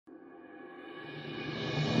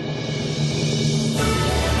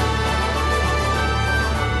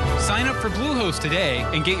Bluehost today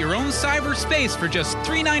and get your own cyberspace for just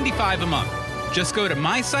 $3.95 a month. Just go to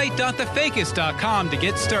mysite.thefakist.com to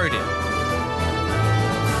get started.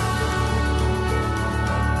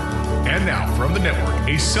 And now, from the network,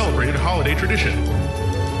 a celebrated holiday tradition.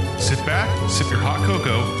 Sit back, sip your hot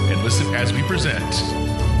cocoa, and listen as we present.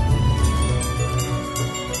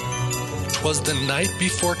 'Twas the night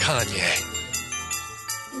before Kanye.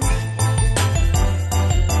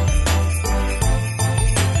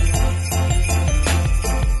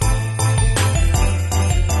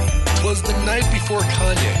 'Twas the night before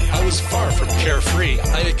Kanye. I was far from carefree.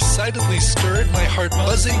 I excitedly stirred, my heart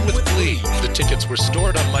buzzing with glee. The tickets were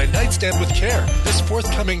stored on my nightstand with care. This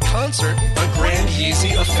forthcoming concert, a grand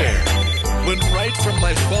Yeezy affair. When right from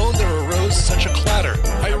my phone there arose such a clatter,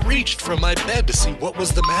 I reached from my bed to see what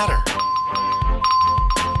was the matter.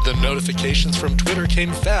 The notifications from Twitter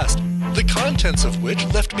came fast, the contents of which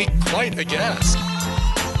left me quite aghast.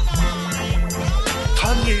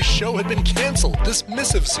 Kanye's show had been canceled. This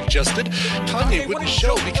missive suggested Kanye wouldn't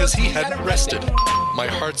show because he hadn't rested. My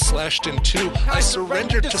heart slashed in two. I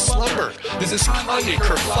surrendered to slumber. This Kanye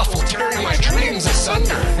kerfuffle tearing my dreams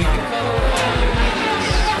asunder.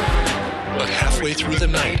 But halfway through the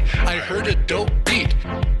night, I heard a dope beat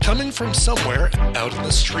coming from somewhere out in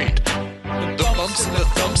the street. The bumps and the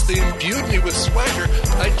thumps, they imbued me with swagger.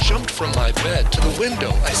 I jumped from my bed to the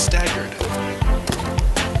window. I staggered.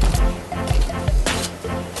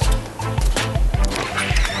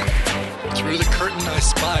 Through the curtain I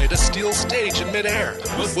spied a steel stage in midair.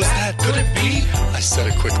 Was that, could it be? I said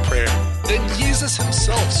a quick prayer. Then Jesus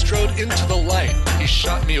himself strode into the light. He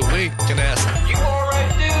shot me a wink and asked, "You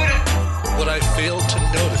alright, dude?" What I failed to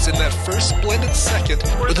notice in that first splendid second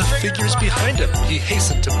were the figures behind him. He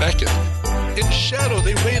hastened to beckon. In shadow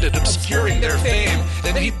they waited, obscuring their fame.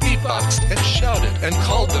 Then he beatboxed and shouted and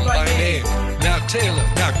called them by name. Now Taylor,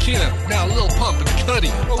 now Keenan, now Lil Pump and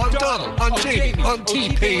Cuddy. On Donald, on Jamie, on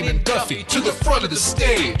T-Pain and Duffy. To the front of the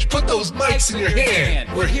stage, put those mics in your hand.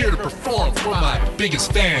 We're here to perform for my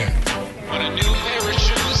biggest fan. Want a new pair of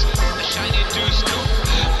shoes, a shiny deuce scoop.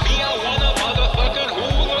 Me, I want a motherfucking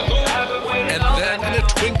hula hoop. And then in a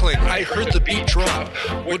twinkling, I heard the beat drop.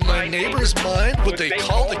 Would my neighbors mind? Would they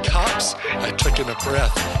call the cops? I took in a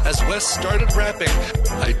breath. As Wes started rapping,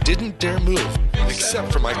 I didn't dare move,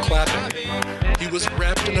 except for my clapping. He was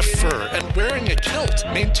wrapped in a fur and wearing a kilt,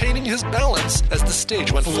 maintaining his balance as the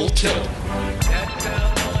stage went full tilt.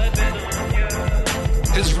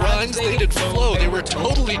 His rhymes, they did flow, they were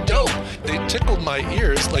totally dope. They tickled my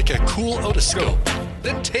ears like a cool otoscope.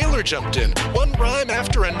 Then Taylor jumped in, one rhyme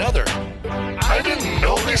after another. I didn't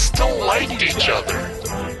know they still liked each other.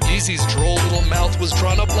 Easy's droll little mouth was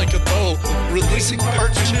drawn up like a bow, releasing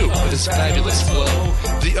part two with his fabulous flow.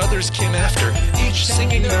 The others came after, each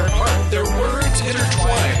singing their part, their words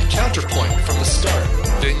intertwined, counterpoint from the start.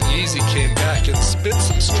 Then Yeezy came back and spit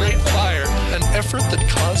some straight fire, an effort that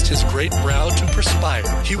caused his great brow to perspire.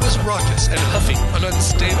 He was raucous and huffy, an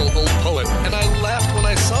unstable old poet, and I laughed when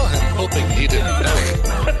I saw him, hoping he didn't know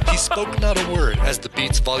it. He spoke not a word as the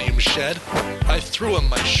beat's volume shed. I threw him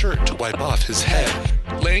my shirt to wipe off his head.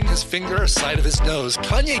 Laying his finger aside of his nose,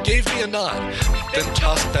 Kanye gave me a nod, then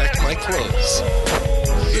tossed back my clothes.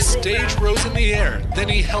 The stage rose in the air, then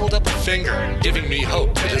he held up a finger, giving me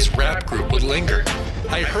hope that his rap group would linger.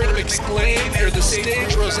 I heard him exclaim, ere the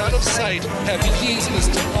stage rose out of sight, "Happy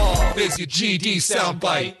Yeezus to all, there's your GD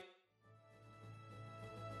soundbite."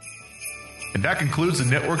 And that concludes the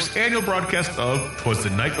network's annual broadcast of 'Twas the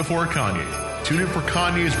Night Before Kanye. Tune in for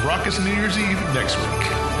Kanye's raucous New Year's Eve next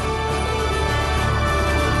week.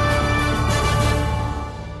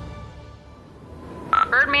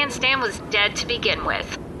 Birdman Stan was dead to begin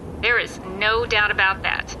with. There is no doubt about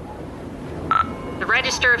that. The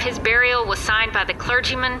register of his burial was signed by the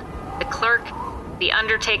clergyman, the clerk, the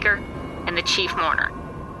undertaker, and the chief mourner.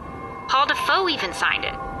 Paul Defoe even signed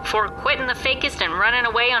it, before quitting the Fakist and running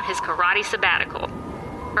away on his karate sabbatical.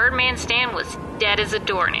 Birdman Stan was dead as a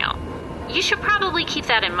doornail. You should probably keep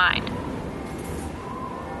that in mind.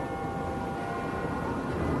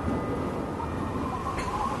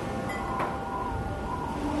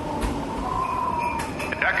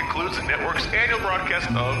 That concludes the network's annual broadcast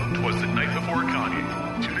of 'Twas the Night Before Kanye.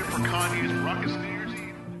 Tune in for Kanye's raucous New Year's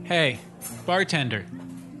Eve. Hey, bartender,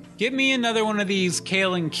 get me another one of these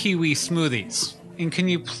kale and kiwi smoothies. And can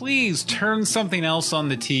you please turn something else on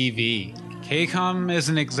the TV? KCOM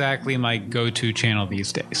isn't exactly my go-to channel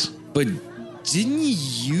these days. But didn't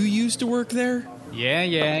you used to work there?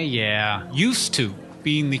 Yeah. Used to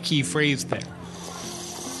being the key phrase there.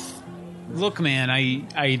 Look, man,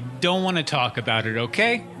 I don't want to talk about it,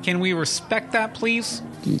 okay? Can we respect that, please?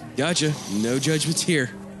 Gotcha. No judgments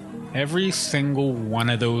here. Every single one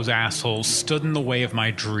of those assholes stood in the way of my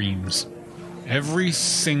dreams. Every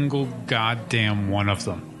single goddamn one of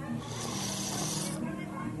them.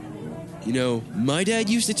 You know, my dad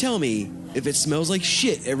used to tell me, if it smells like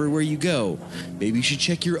shit everywhere you go, maybe you should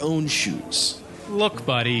check your own shoes. Look,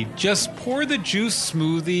 buddy, just pour the juice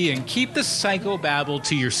smoothie and keep the psychobabble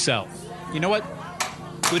to yourself. You know what?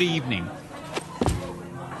 Good evening.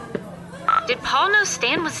 Did Paul know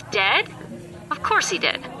Stan was dead? Of course he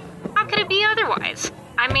did. How could it be otherwise?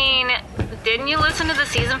 I mean, didn't you listen to the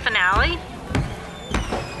season finale?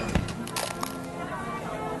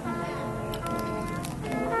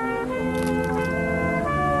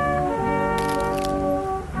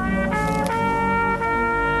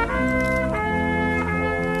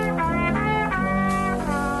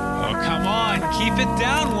 Keep it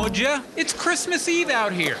down, would ya? It's Christmas Eve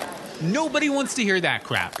out here. Nobody wants to hear that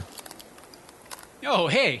crap. Oh,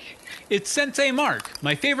 hey, it's Sensei Mark,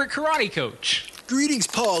 my favorite karate coach. Greetings,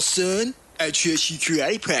 Paul, son. I trust your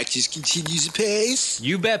karate practice continues apace.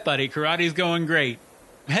 You bet, buddy. Karate's going great.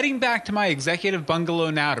 I'm heading back to my executive bungalow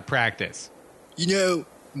now to practice. You know,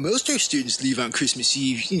 most our students leave on Christmas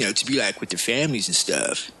Eve, to be like with their families and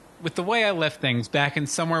stuff. With the way I left things back in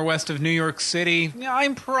somewhere west of New York City,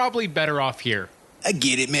 I'm probably better off here. I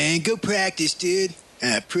get it, man. Go practice, dude.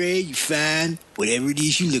 And I pray you find whatever it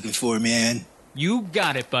is you're looking for, man. You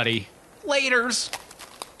got it, buddy. Laters.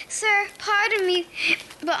 Sir, pardon me,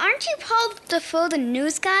 but aren't you Paul Defoe, the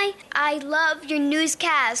news guy? I love your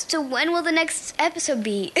newscast, so when will the next episode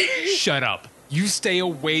be? Shut up. You stay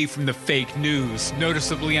away from the fake news,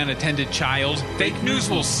 noticeably unattended child. Fake news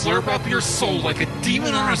will slurp up your soul like a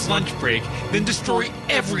demon on its lunch break, then destroy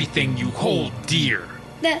everything you hold dear.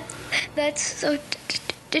 That's so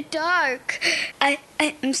dark.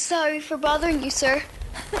 I'm sorry for bothering you, sir.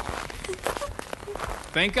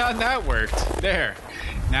 Thank God that worked. There.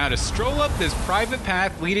 Now to stroll up this private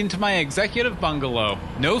path leading to my executive bungalow.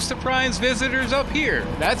 No surprise visitors up here,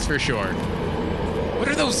 that's for sure. What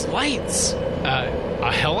are those lights?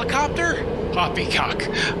 A helicopter? Poppycock.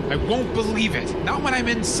 I won't believe it. Not when I'm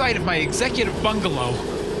inside of my executive bungalow.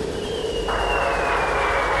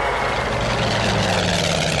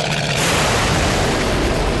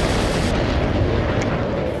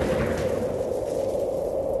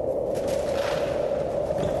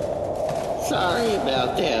 Sorry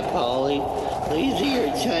about that, Polly. These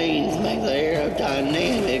here chains make the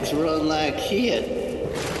aerodynamics run like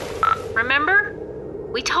shit. Remember?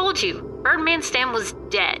 We told you, Birdman Stan was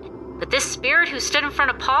dead. But this spirit who stood in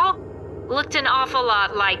front of Paul looked an awful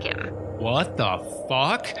lot like him. What the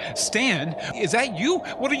fuck? Stan, is that you?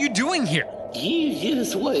 What are you doing here? You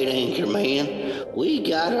just wait, Anchorman. We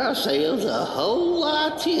got ourselves a whole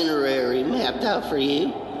itinerary mapped out for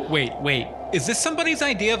you. Wait. Is this somebody's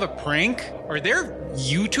idea of a prank? Are there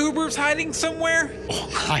YouTubers hiding somewhere?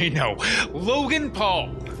 Oh, I know. Logan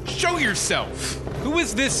Paul, show yourself. Who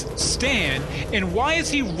is this Stan, and why is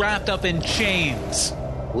he wrapped up in chains?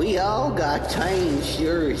 We all got chains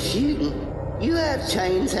sure as shooting. You have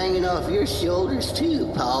chains hanging off your shoulders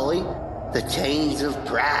too, Polly. The chains of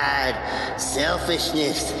pride,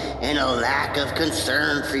 selfishness, and a lack of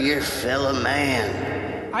concern for your fellow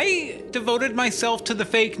man. I devoted myself to the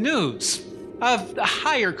fake news. Of a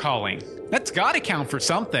higher calling. That's gotta count for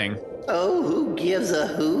something. Oh, who gives a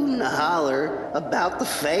hoot and a holler about the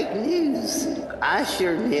fake news? I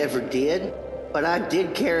sure never did. But I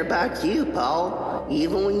did care about you, Paul,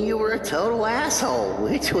 even when you were a total asshole,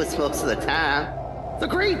 which was most of the time. The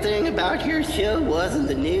great thing about your show wasn't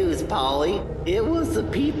the news, Polly. It was the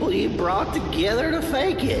people you brought together to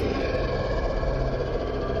fake it.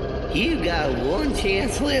 You got one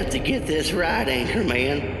chance left to get this right,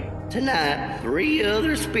 Anchorman. Tonight, 3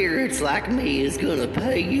 other spirits like me is gonna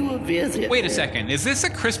pay you a visit. Wait a second, is this a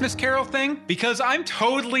Christmas Carol thing? Because I'm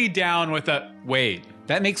totally down with a... Wait,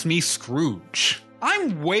 that makes me Scrooge.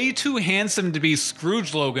 I'm way too handsome to be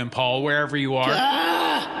Scrooge, Logan Paul, wherever you are.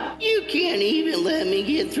 You can't even let me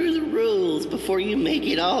get through the rules before you make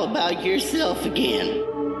it all about yourself again.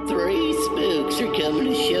 3 spooks are coming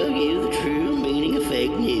to show you the true meaning of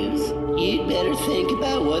fake news. You'd better think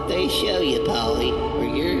about what they show you, Polly, or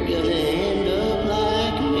you're gonna end up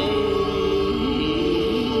like me.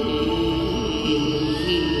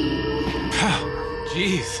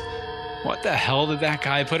 Jeez, what the hell did that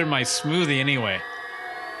guy put in my smoothie anyway?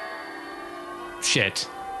 Shit,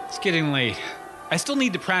 it's getting late. I still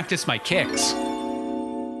need to practice my kicks.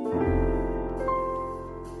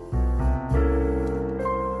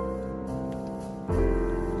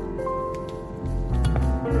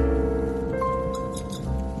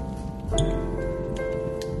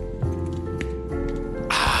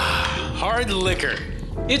 Hard liquor.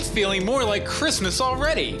 It's feeling more like Christmas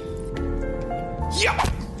already. Yup!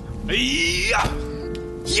 Yup!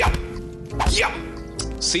 Yup! Yup!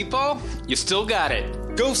 See, Paul? You still got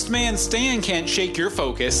it. Ghost Man Stan can't shake your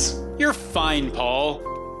focus. You're fine,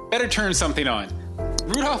 Paul. Better turn something on.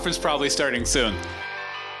 Rudolph is probably starting soon.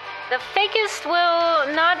 The Fakist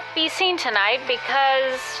will not be seen tonight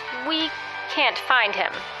because we can't find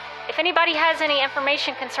him. If anybody has any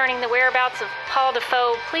information concerning the whereabouts of Paul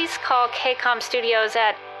Defoe, please call KCOM Studios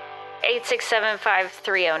at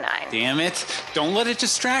 867-5309. Damn it. Don't let it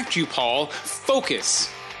distract you, Paul. Focus.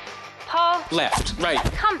 Paul? Left, right,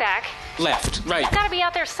 Come back. left, right. He's gotta be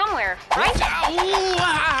out there somewhere, right? Ow,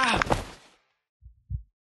 ah.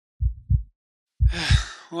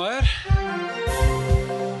 What?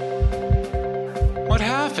 What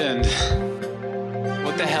happened?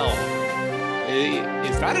 What the hell?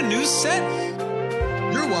 Is that a news set?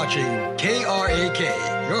 You're watching KRAK,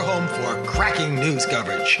 your home for cracking news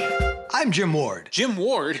coverage. I'm Jim Ward. Jim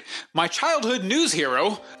Ward? My childhood news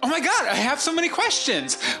hero? Oh my god, I have so many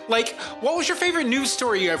questions! Like, what was your favorite news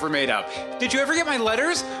story you ever made up? Did you ever get my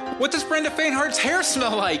letters? What does Brenda Fainhart's hair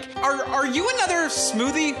smell like? Are you another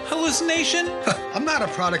smoothie hallucination? I'm not a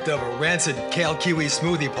product of a rancid kale kiwi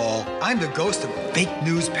smoothie, Paul. I'm the ghost of fake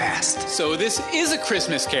news past. So this is a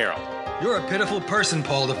Christmas Carol. You're a pitiful person,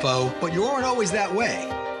 Paul Defoe, but you aren't always that way.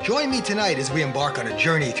 Join me tonight as we embark on a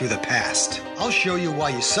journey through the past. I'll show you why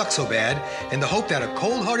you suck so bad in the hope that a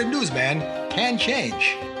cold-hearted newsman can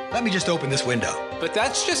change. Let me just open this window. But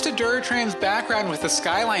that's just a Duratrans background with a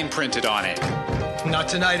skyline printed on it. Not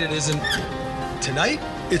tonight, it isn't. Tonight,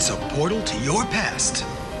 it's a portal to your past.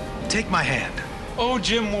 Take my hand. Oh,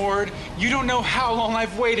 Jim Ward, you don't know how long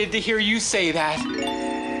I've waited to hear you say that. Woo!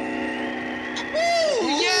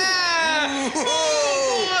 Yeah! Oh,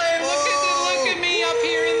 boy, look at me up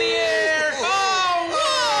here in the air. Oh,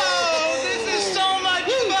 whoa! This is so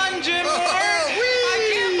much fun, Jim Ward. I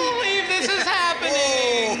can't believe this is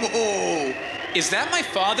happening. Is that my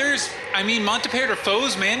father's, Montepere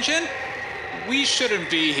Defoe's mansion? We shouldn't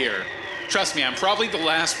be here. Trust me, I'm probably the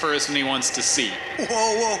last person he wants to see.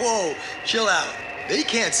 Whoa. Chill out. They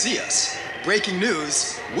can't see us. Breaking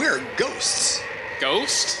news, we're ghosts.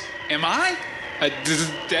 Ghost? Am I?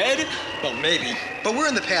 Dead? Well, maybe. But we're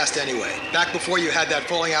in the past anyway. Back before you had that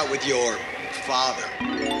falling out with your father.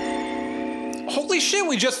 Holy shit,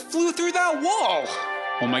 we just flew through that wall.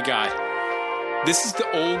 Oh my god. This is the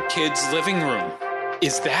old kid's living room.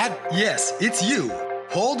 Is that? Yes, it's you,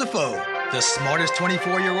 Paul Defoe, the smartest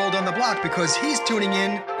 24-year-old on the block, because he's tuning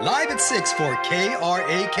in live at 6 for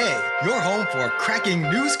KRAK, your home for cracking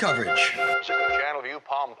news coverage.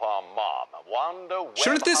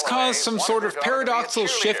 Shouldn't this cause some sort of paradoxical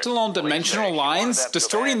shift along dimensional lines,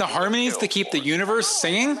 distorting the harmonies that keep the universe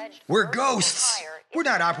singing? We're ghosts. We're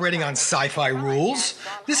not operating on sci-fi rules.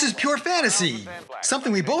 This is pure fantasy,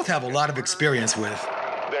 something we both have a lot of experience with.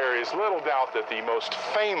 There is little doubt that the most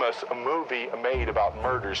famous movie made about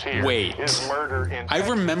murders here is Murder in I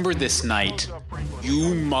remember this night.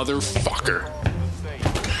 You motherfucker.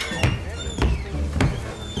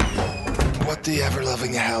 What the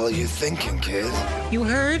ever-loving hell are you thinking, kid? You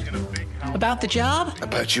heard? About the job?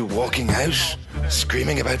 About you walking out?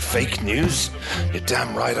 Screaming about fake news? You're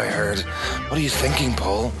damn right I heard. What are you thinking,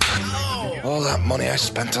 Paul? All that money I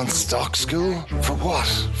spent on stock school? For what?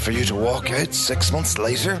 For you to walk out 6 months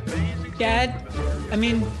later? Dad?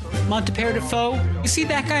 Montepere Defoe? You see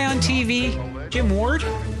that guy on TV? Jim Ward?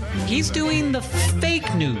 He's doing the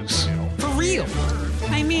fake news. For real.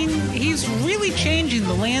 He's really changing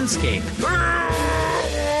the landscape.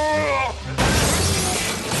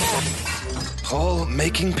 Paul,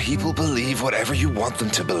 making people believe whatever you want them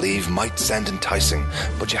to believe might sound enticing,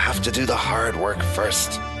 but you have to do the hard work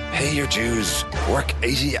first. Pay your dues. Work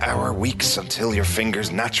 80-hour weeks until your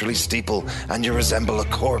fingers naturally steeple and you resemble a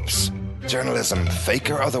corpse. Journalism,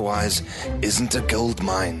 fake or otherwise, isn't a gold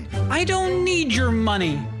mine. I don't need your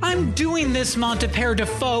money. I'm doing this, Montepere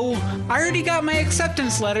Defoe. I already got my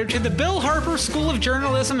acceptance letter to the Bill Harper School of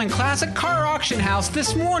Journalism and Classic Car Auction House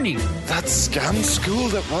this morning. That scam school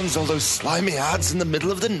that runs all those slimy ads in the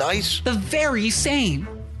middle of the night? The very same.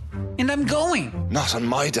 And I'm going. Not on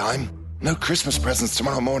my dime. No Christmas presents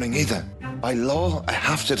tomorrow morning either. By law, I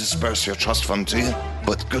have to disperse your trust fund to you,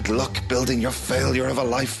 but good luck building your failure of a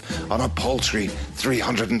life on a paltry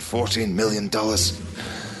 $314 million.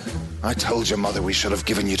 I told your mother we should have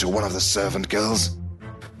given you to one of the servant girls.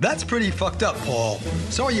 That's pretty fucked up, Paul.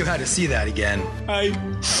 Sorry you had to see that again. I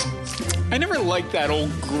never liked that old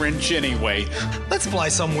Grinch anyway. Let's fly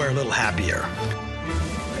somewhere a little happier.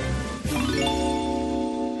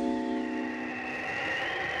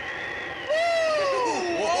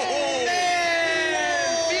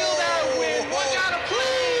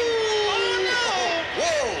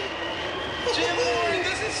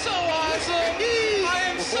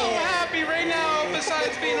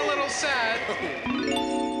 besides being a little sad.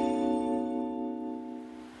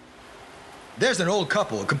 There's an old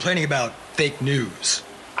couple complaining about fake news.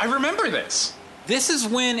 I remember this. This is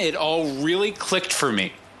when it all really clicked for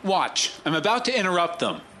me. Watch, I'm about to interrupt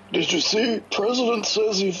them. Did you see? President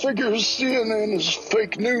says he figures CNN is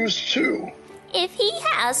fake news too. If he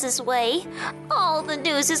has his way, all the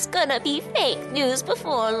news is gonna be fake news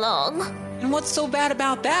before long. And what's so bad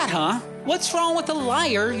about that, huh? What's wrong with a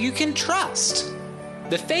liar you can trust?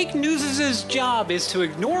 The fake news' job is to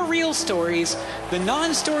ignore real stories, the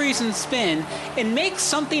non-stories and spin, and make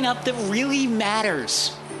something up that really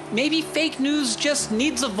matters. Maybe fake news just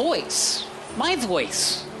needs a voice. My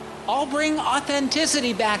voice. I'll bring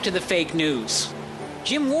authenticity back to the fake news.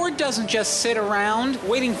 Jim Ward doesn't just sit around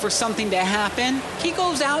waiting for something to happen. He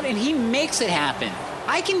goes out and he makes it happen.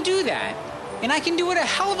 I can do that. And I can do it a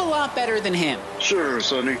hell of a lot better than him. Sure,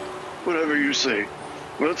 Sonny. Whatever you say.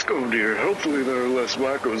 Let's go, dear. Hopefully there are less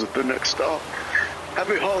wackos at the next stop.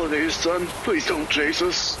 Happy holidays, son. Please don't chase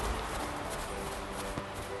us.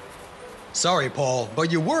 Sorry, Paul,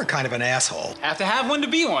 but you were kind of an asshole. Have to have one to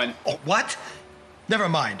be one. Oh, what? Never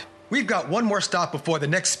mind. We've got one more stop before the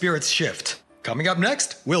next spirits shift. Coming up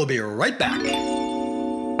next, we'll be right back.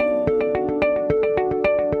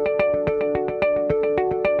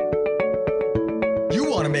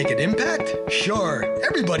 Want to make an impact? Sure,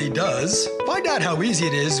 everybody does. Find out how easy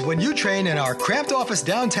it is when you train in our cramped office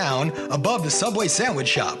downtown above the Subway sandwich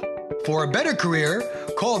shop. For a better career,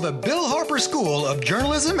 call the Bill Harper School of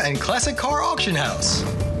Journalism and Classic Car Auction House.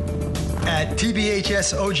 At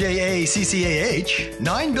TBHS-OJA-CCAH,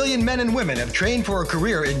 9 billion men and women have trained for a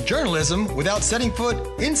career in journalism without setting foot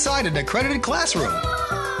inside an accredited classroom.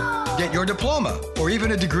 Get your diploma or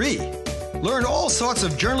even a degree. Learn all sorts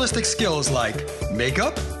of journalistic skills like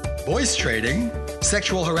makeup, voice trading,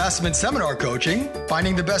 sexual harassment seminar coaching,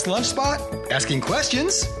 finding the best lunch spot, asking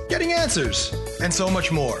questions, getting answers, and so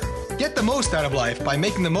much more. Get the most out of life by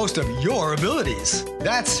making the most of your abilities.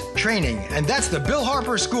 That's training, and that's the Bill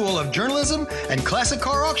Harper School of Journalism and Classic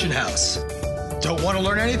Car Auction House. Don't want to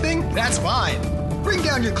learn anything? That's fine. Bring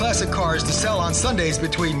down your classic cars to sell on Sundays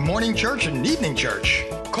between morning church and evening church.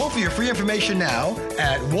 Call for your free information now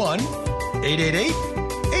at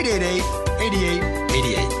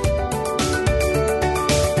 1-888-888-8888.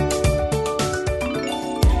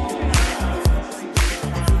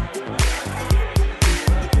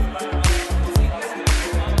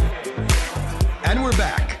 And we're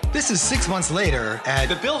back. This is 6 months later at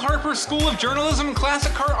the Bill Harper School of Journalism and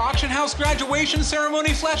Classic Car Auction House graduation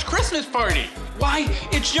ceremony / Christmas party. Why,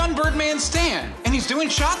 it's young Birdman Stan, and he's doing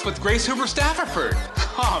shots with Grace Hoover Stafford.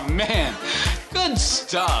 Oh man, good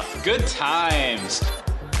stuff, good times.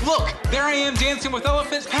 Look, there I am dancing with Ella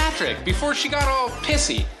Fitzpatrick before she got all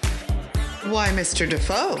pissy. Why, Mr.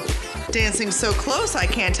 Defoe? Dancing so close, I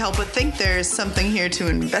can't help but think there's something here to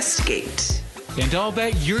investigate. And I'll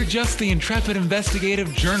bet you're just the intrepid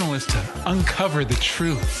investigative journalist to uncover the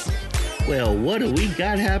truth. Well, what do we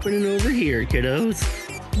got happening over here, kiddos?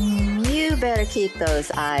 You better keep those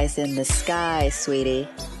eyes in the sky, sweetie.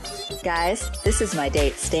 Guys, this is my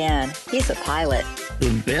date, Stan. He's a pilot.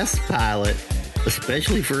 The best pilot,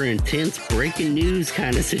 especially for intense breaking news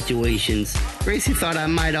kind of situations. Gracie thought I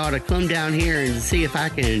might ought to come down here and see if I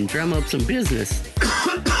can drum up some business.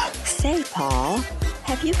 Say, Paul,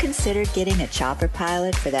 have you considered getting a chopper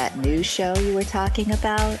pilot for that news show you were talking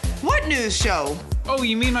about? What news show? Oh,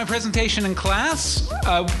 you mean my presentation in class?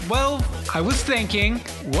 Well, I was thinking,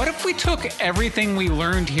 what if we took everything we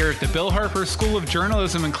learned here at the Bill Harper School of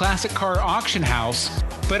Journalism and Classic Car Auction House,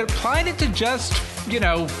 but applied it to just,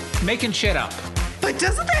 making shit up? But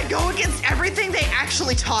doesn't that go against everything they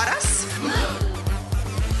actually taught us?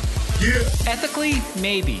 Yeah. Ethically,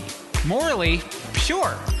 maybe. Morally,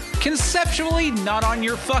 sure. Conceptually, not on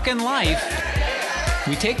your fucking life.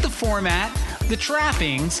 We take the format, the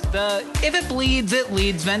trappings, the if it bleeds, it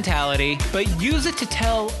leads mentality, but use it to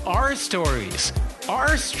tell our stories,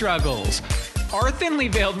 our struggles. Our thinly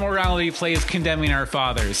veiled morality plays condemning our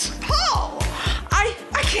fathers. Paul! I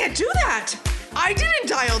can't do that! I didn't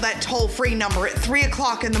dial that toll-free number at 3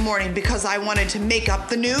 o'clock in the morning because I wanted to make up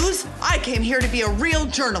the news. I came here to be a real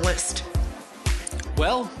journalist.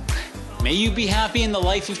 Well, may you be happy in the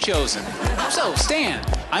life you've chosen. So, Stan,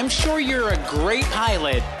 I'm sure you're a great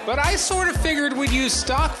pilot, but I sort of figured we'd use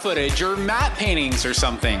stock footage or matte paintings or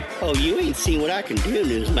something. Oh, you ain't seen what I can do,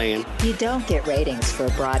 newsman. You don't get ratings for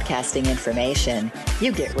broadcasting information.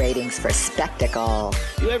 You get ratings for spectacle.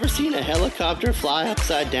 You ever seen a helicopter fly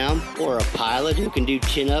upside down? Or a pilot who can do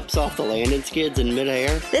chin-ups off the landing skids in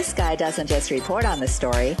midair? This guy doesn't just report on the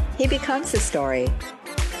story, he becomes the story.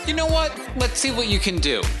 You know what? Let's see what you can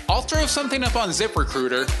do. I'll throw something up on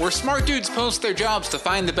ZipRecruiter where smart dudes post their jobs to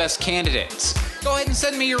find the best candidates. Go ahead and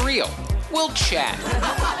send me your reel. We'll chat.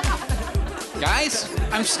 Guys,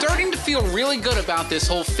 I'm starting to feel really good about this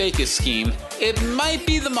whole Fakist scheme. It might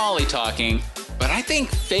be the Molly talking, but I think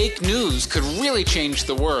fake news could really change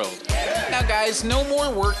the world. Now guys, no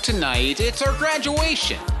more work tonight. It's our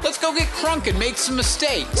graduation. Let's go get crunk and make some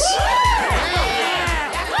mistakes.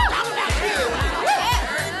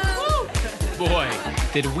 Boy,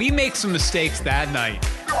 did we make some mistakes that night.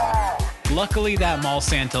 Luckily, that mall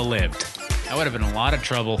Santa lived. That would have been a lot of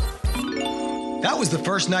trouble. That was the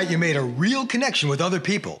first night you made a real connection with other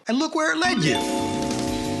people, and look where it led you.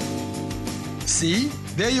 See?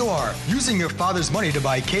 There you are, using your father's money to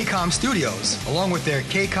buy KCOM Studios, along with their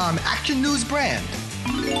KCOM Action News brand.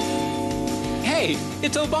 Hey,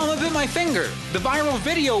 it's Obama Bit My Finger, the viral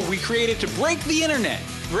video we created to break the internet.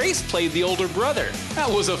 Grace played the older brother. That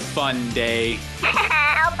was a fun day.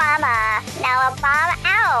 Obama. Now Obama.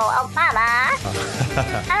 Ow, Obama.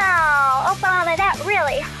 Oh, Obama, that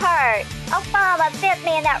really hurt. Obama bit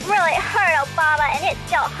me and that really hurt, Obama, and it's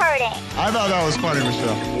still hurting. I thought that was funny,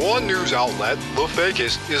 Michelle. One news outlet, The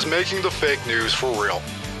Fakist, is making the fake news for real.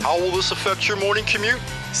 How will this affect your morning commute?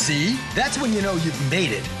 See? That's when you know you've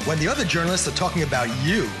made it, when the other journalists are talking about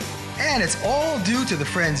you. And it's all due to the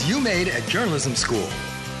friends you made at journalism school.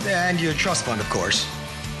 And your trust fund, of course.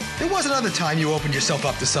 There was another time you opened yourself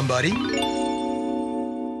up to somebody.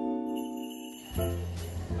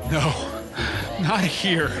 No, not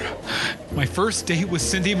here. My first date with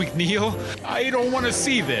Cindy McNeil? I don't want to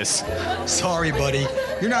see this. Sorry, buddy.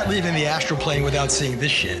 You're not leaving the astral plane without seeing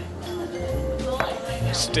this shit.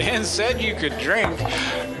 Stan said you could drink,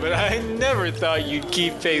 but I never thought you'd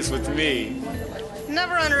keep pace with me.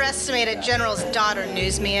 Never underestimate a general's daughter,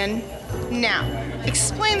 newsman. Now,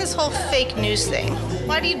 explain this whole fake news thing.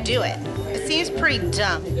 Why do you do it? It seems pretty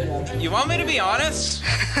dumb. You want me to be honest?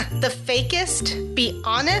 The Fakist? Be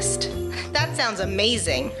honest? That sounds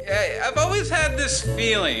amazing. I've always had this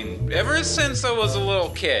feeling, ever since I was a little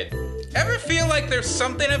kid. Ever feel like there's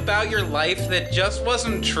something about your life that just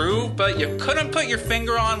wasn't true, but you couldn't put your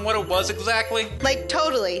finger on what it was exactly? Like,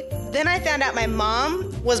 totally. Then I found out my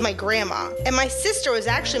mom was my grandma, and my sister was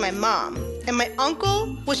actually my mom, and my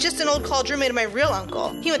uncle was just an old college roommate of my real uncle.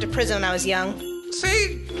 He went to prison when I was young.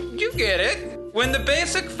 See, you get it. When the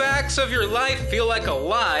basic facts of your life feel like a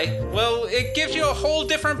lie, well, it gives you a whole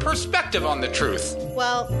different perspective on the truth.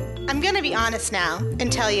 Well, I'm gonna be honest now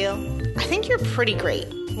and tell you, I think you're pretty great.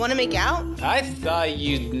 Want to make out? I thought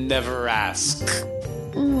you'd never ask.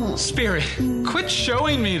 Spirit, quit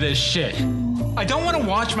showing me this shit. I don't want to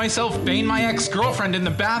watch myself bang my ex-girlfriend in the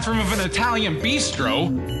bathroom of an Italian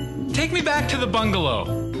bistro. Take me back to the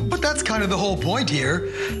bungalow. But that's kind of the whole point here.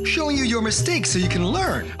 Showing you your mistakes so you can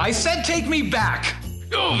learn. I said take me back.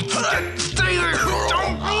 Oh, stay there.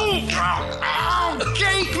 Don't move.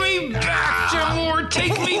 Take me back, Jim Ward.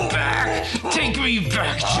 Take me back. Take me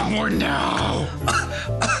back, Jim Ward, now.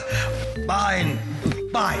 Fine.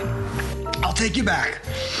 I'll take you back.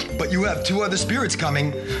 But you have 2 other spirits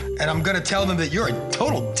coming, and I'm gonna tell them that you're a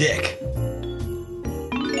total dick.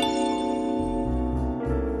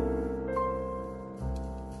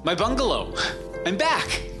 My bungalow. I'm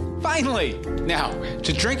back. Finally. Now,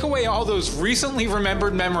 to drink away all those recently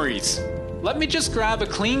remembered memories. Let me just grab a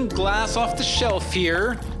clean glass off the shelf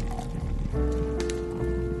here.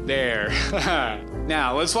 There.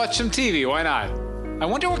 Now, let's watch some TV. Why not? I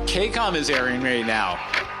wonder what KCOM is airing right now.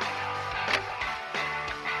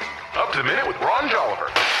 Up to the minute with Ron Jolliver.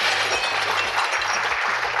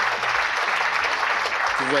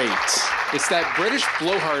 Great. It's that British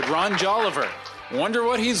blowhard Ron Jolliver. Wonder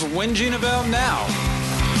what he's whinging about now.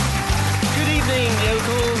 Good evening,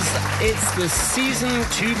 yokels. It's the season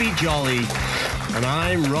to be jolly, and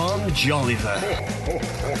I'm Ron Jolliver.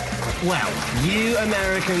 Well, you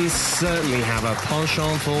Americans certainly have a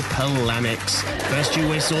penchant for polemics. First you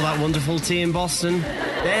waste all that wonderful tea in Boston,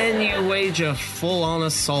 then you wage a full-on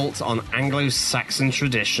assault on Anglo-Saxon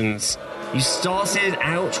traditions. You started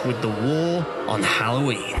out with the war on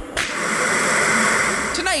Halloween.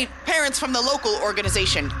 Tonight, parents from the local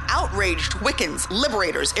organization Outraged Wiccans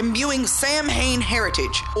Liberators Imbuing Samhain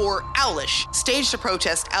Heritage, or Owlish, staged a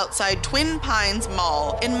protest outside Twin Pines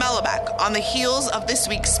Mall in Malabac on the heels of this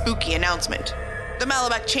week's spooky announcement. The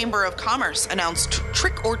Malabac Chamber of Commerce announced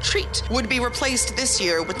Trick or Treat would be replaced this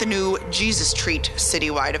year with the new Jesus Treat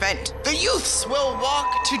citywide event. The youths will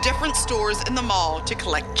walk to different stores in the mall to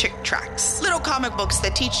collect chick tracts, little comic books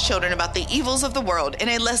that teach children about the evils of the world in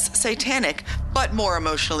a less satanic but more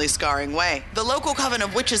emotionally scarring way. The local coven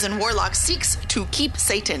of witches and warlocks seeks to keep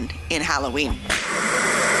Satan in Halloween.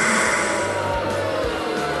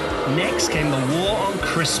 Next came the War on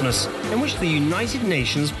Christmas, in which the United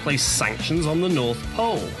Nations placed sanctions on the North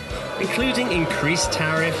Pole, including increased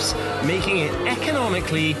tariffs, making it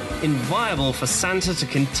economically inviable for Santa to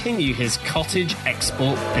continue his cottage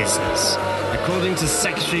export business. According to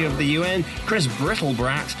Secretary of the UN, Chris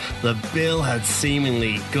Brittlebrat, the bill had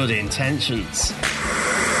seemingly good intentions.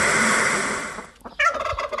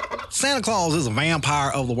 Santa Claus is a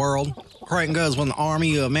vampire of the world, creating goods with an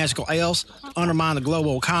army of magical elves, undermine the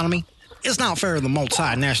global economy. It's not fair to the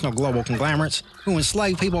multinational global conglomerates who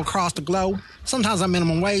enslave people across the globe, sometimes at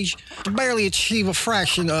minimum wage, to barely achieve a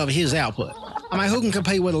fraction of his output. I mean, who can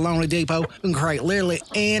compete with a Lonely Depot who can create literally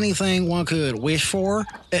anything one could wish for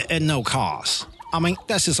at no cost? I mean,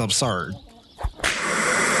 that's just absurd.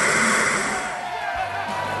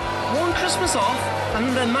 One Christmas off,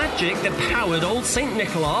 and the magic that powered old St.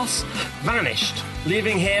 Nicholas vanished,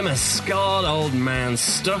 leaving him a scarred old man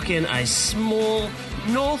stuck in a small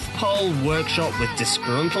North Pole workshop with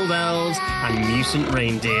disgruntled elves and mutant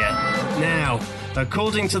reindeer. Now,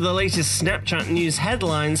 according to the latest Snapchat news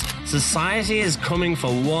headlines, society is coming for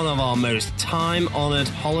one of our most time-honored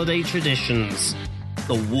holiday traditions.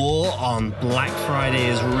 The war on Black Friday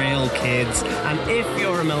is real, kids, and if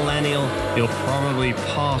you're a millennial, you're probably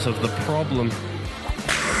part of the problem.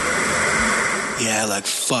 Yeah, like,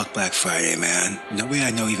 fuck Black Friday, man. Nobody I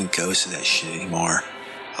know even goes to that shit anymore.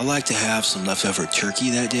 I like to have some leftover turkey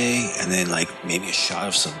that day, and then, like, maybe a shot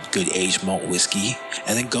of some good aged malt whiskey,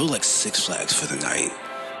 and then go to, like, Six Flags for the night.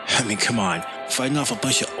 I mean, come on. Fighting off a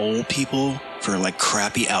bunch of old people for, like,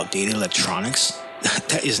 crappy, outdated electronics?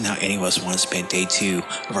 That isn't how any of us want to spend day 2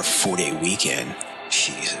 of our 4-day weekend.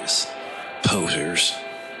 Jesus. Posers.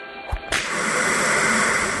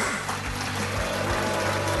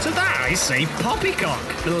 To that I say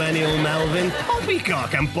poppycock, Millennial Melvin,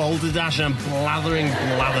 poppycock, and balderdash and blathering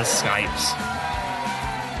blatherskipes.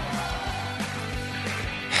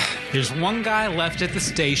 There's one guy left at the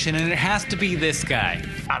station, and it has to be this guy.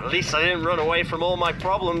 At least I didn't run away from all my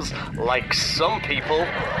problems, like some people.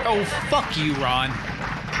 Oh, fuck you, Ron.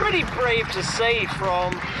 Pretty brave to say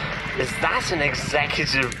from... Is that an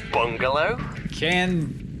executive bungalow?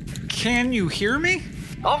 Can you hear me?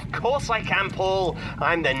 Of course I can, Paul.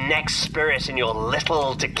 I'm the next spirit in your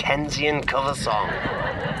little Dickensian cover song.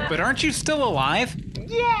 But aren't you still alive?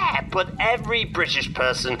 Yeah, but every British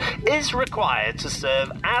person is required to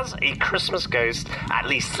serve as a Christmas ghost at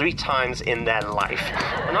least 3 times in their life.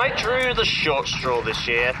 And I drew the short straw this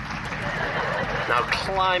year. Now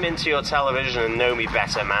climb into your television and know me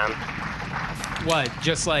better, man. What,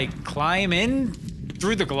 just like climb in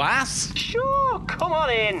through the glass? Sure, come on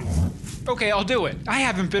in. Okay, I'll do it. I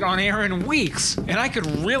haven't been on air in weeks, and I could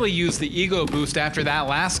really use the ego boost after that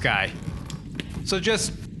last guy. So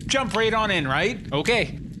just jump right on in, right?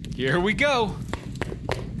 Okay, here we go.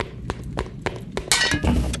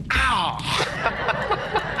 Ow!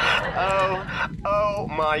 Oh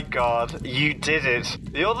my god, you did it.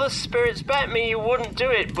 The other spirits bet me you wouldn't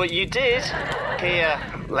do it, but you did. Here,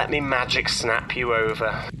 let me magic snap you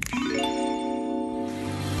over.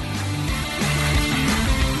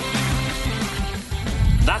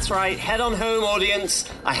 That's right, head on home, audience.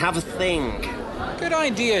 I have a thing. Good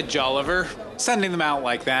idea, Jolliver. Sending them out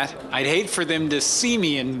like that. I'd hate for them to see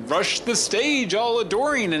me and rush the stage all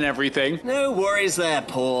adoring and everything. No worries there,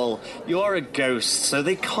 Paul. You're a ghost, so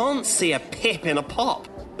they can't see a pip in a pop.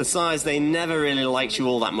 Besides, they never really liked you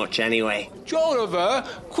all that much anyway. Jolliver,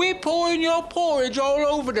 quit pouring your porridge all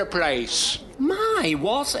over the place. My,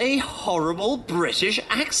 what a horrible British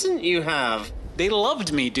accent you have. They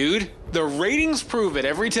loved me, dude. The ratings prove it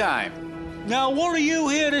every time. Now, what are you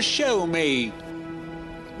here to show me?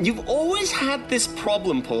 You've always had this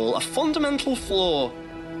problem, Paul, a fundamental flaw.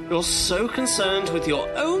 You're so concerned with your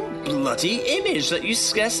own bloody image that you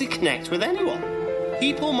scarcely connect with anyone.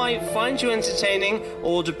 People might find you entertaining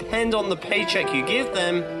or depend on the paycheck you give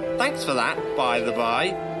them. Thanks for that, by the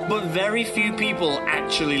by. But very few people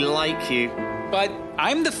actually like you. But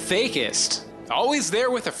I'm the fakist. Always there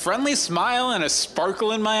with a friendly smile and a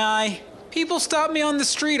sparkle in my eye. People stop me on the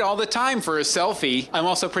street all the time for a selfie. I'm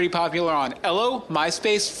also pretty popular on Ello,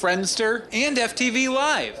 MySpace, Friendster, and FTV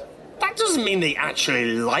Live. That doesn't mean they actually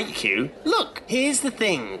like you. Look, here's the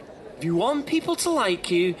thing. If you want people to like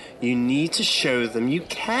you, you need to show them you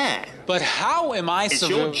care. But how am I It's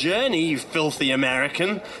your journey, you filthy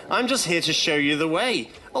American. I'm just here to show you the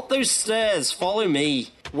way. Up those stairs, follow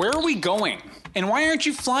me. Where are we going? And why aren't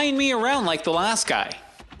you flying me around like the last guy?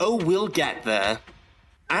 Oh, we'll get there.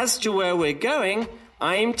 As to where we're going,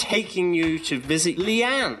 I'm taking you to visit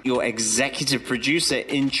Leanne, your executive producer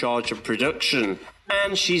in charge of production.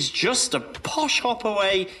 and she's just a posh hop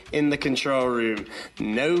away in the control room.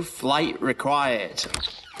 No flight required.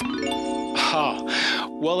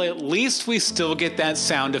 Well, at least we still get that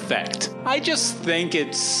sound effect. I just think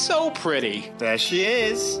it's so pretty. There she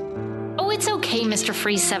is. Oh, it's okay, Mr.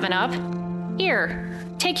 Freeze 7-Up. Here,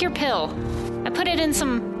 take your pill. I put it in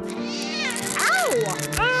some...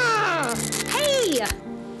 Ow! Hey!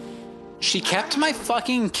 She kept my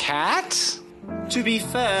fucking cat? To be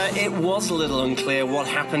fair, it was a little unclear what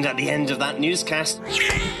happened at the end of that newscast.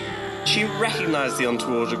 She recognized the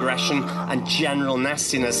untoward aggression and general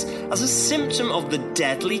nastiness as a symptom of the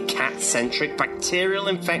deadly cat-centric bacterial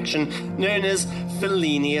infection known as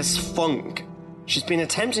Felinius funk. She's been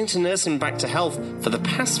attempting to nurse him back to health for the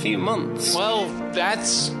past few months. Well,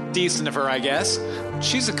 that's decent of her, I guess.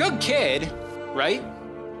 She's a good kid, right?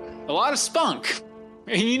 A lot of spunk.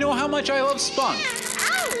 And you know how much I love spunk.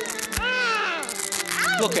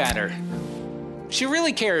 Look at her. She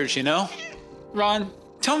really cares, you know? Ron,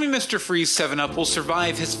 tell me Mr. Freeze 7-Up will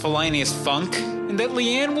survive his Felinius funk, and that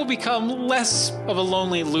Leanne will become less of a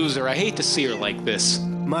lonely loser. I hate to see her like this.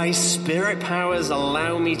 My spirit powers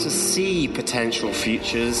allow me to see potential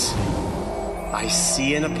futures. I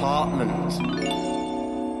see an apartment.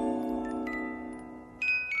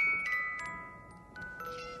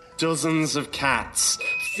 Dozens of cats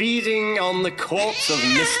feeding on the corpse of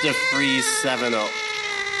Mr. Freeze 7-Up.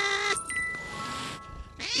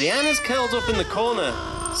 Leanna's curled up in the corner,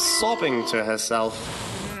 sobbing to herself.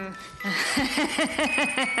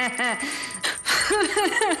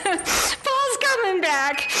 Paul's coming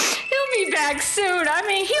back. He'll be back soon.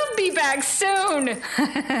 He'll be back soon.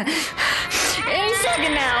 Any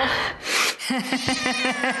second now.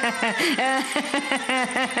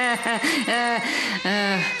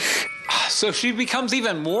 So she becomes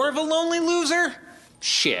even more of a lonely loser?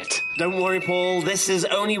 Shit. Don't worry, Paul. This is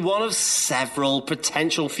only one of several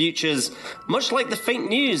potential futures. Much like the fake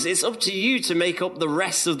news, it's up to you to make up the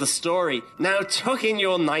rest of the story. Now tuck in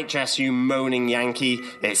your nightdress, you moaning Yankee.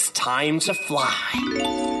 It's time to fly. Woo!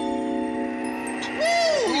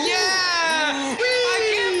 Yeah! I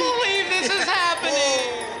can't believe this is happening!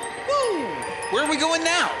 Woo! Where are we going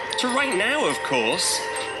now? To right now, of course.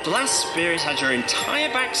 The last spirit had your entire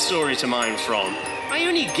backstory to mine from. I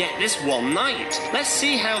only get this one night. Let's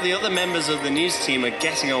see how the other members of the news team are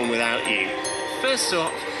getting on without you. First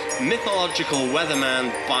up, mythological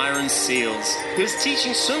weatherman Byron Seals, who's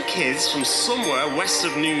teaching some kids from somewhere west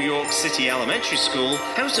of New York City Elementary School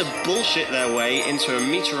how to bullshit their way into a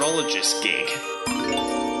meteorologist gig.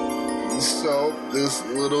 So, this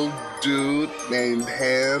little dude named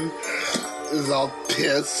Ham is all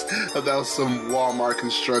pissed about some Walmart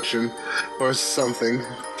construction or something,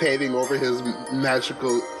 paving over his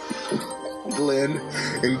magical glen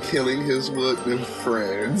and killing his woodland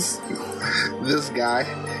friends. This guy,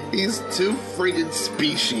 he's two freaking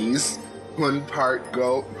species. One part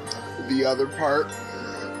goat, the other part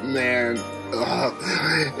man.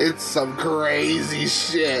 It's some crazy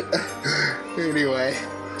shit. Anyway.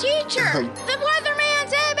 Teacher, the weatherman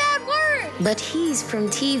said a bad word. But he's from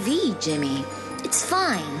TV, Jimmy. It's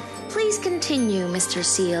fine. Please continue, Mr.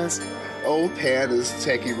 Seals. Old Pan is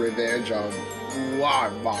taking revenge on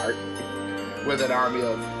Walmart with an army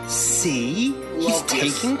of... See? He's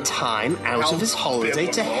taking time out of his holiday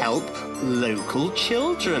to help local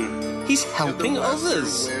children. He's helping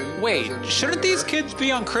others. Wait, shouldn't these kids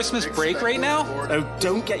be on Christmas break right now? Oh,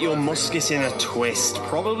 don't get your musket in a twist.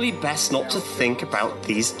 Probably best not to think about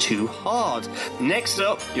these too hard. Next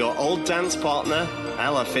up, your old dance partner,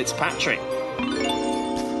 Ella Fitzpatrick.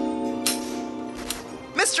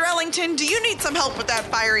 Mr. Ellington, do you need some help with that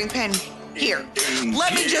firing pin? Here,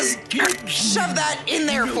 let me just shove that in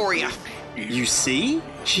there for you. You see?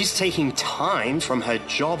 She's taking time from her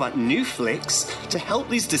job at Newflix to help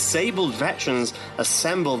these disabled veterans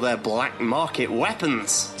assemble their black market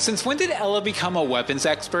weapons. Since when did Ella become a weapons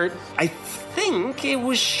expert? I think it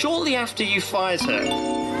was shortly after you fired her.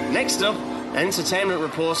 Next up, entertainment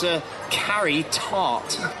reporter Carrie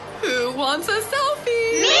Tart. Who wants a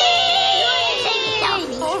selfie? Me!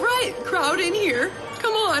 All right, crowd in here.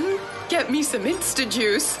 Come on, get me some Insta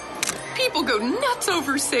juice. People go nuts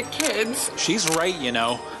over sick kids. She's right, you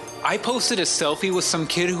know. I posted a selfie with some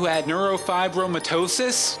kid who had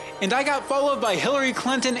neurofibromatosis, and I got followed by Hillary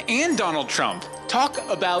Clinton and Donald Trump. Talk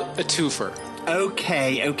about a twofer.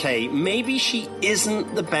 Okay, maybe she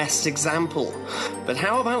isn't the best example. But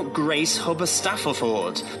how about Grace Huber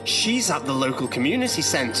Stafford? She's at the local community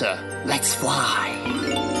center. Let's fly.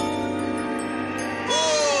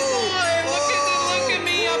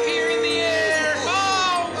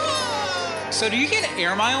 So do you get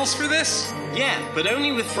air miles for this? Yeah, but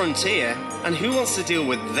only with Frontier. And who wants to deal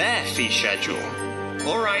with their fee schedule?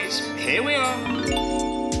 Alright, here we are.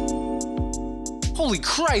 Holy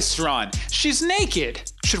Christ, Ron! She's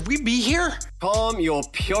naked! Should we be here? Calm your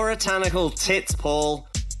puritanical tits, Paul.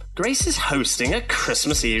 Grace is hosting a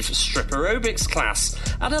Christmas Eve strip aerobics class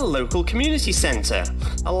at a local community centre,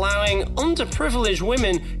 allowing underprivileged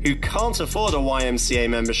women who can't afford a YMCA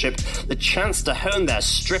membership the chance to hone their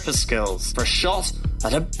stripper skills for a shot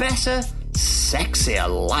at a better, sexier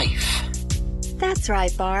life. That's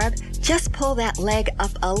right, Barb. Just pull that leg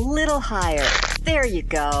up a little higher. There you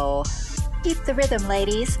go. Keep the rhythm,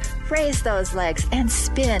 ladies. Raise those legs and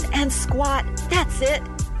spin and squat. That's it.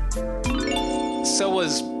 So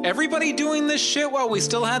was everybody doing this shit while we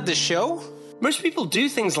still had the show? Most people do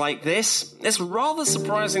things like this. It's rather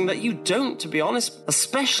surprising that you don't, to be honest,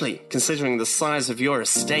 especially considering the size of your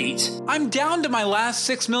estate. I'm down to my last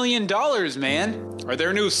 $6 million, man. Are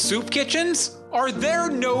there no soup kitchens? Are there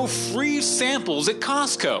no free samples at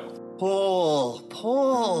Costco? Paul.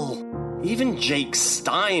 Even Jake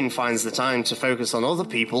Stein finds the time to focus on other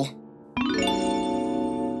people.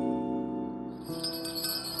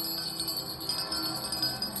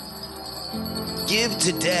 Give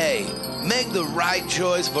today. Make the right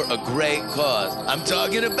choice for a great cause. I'm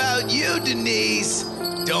talking about you, Denise.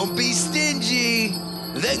 Don't be stingy.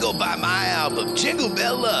 Then go buy my album, Jingle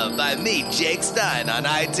Bell Love, by me, Jake Stein, on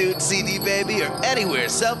iTunes, CD Baby, or anywhere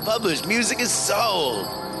self-published music is sold.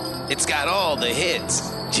 It's got all the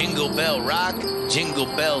hits. Jingle Bell Rock, Jingle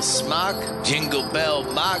Bell Smock, Jingle Bell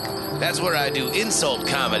Mock. That's where I do insult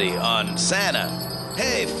comedy on Santa.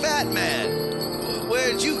 Hey, fat man,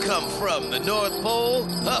 where'd you come from, the North Pole?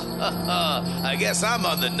 I guess I'm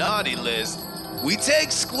on the naughty list. We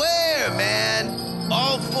take square, man.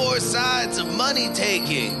 All four sides of money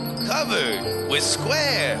taking, covered with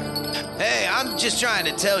square. Hey, I'm just trying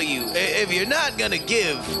to tell you, if you're not gonna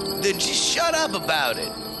give, then just shut up about it.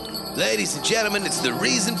 Ladies and gentlemen, it's the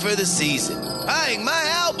reason for the season. Buying my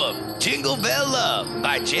album, Jingle Bell Love,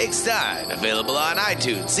 by Jake Stein, available on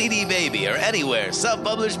iTunes, CD Baby, or anywhere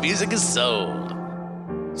self-published music is sold.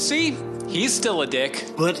 See? He's still a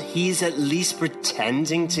dick. But he's at least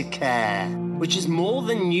pretending to care, which is more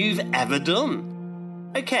than you've ever done.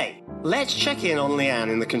 Okay, let's check in on Leanne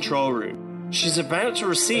in the control room. She's about to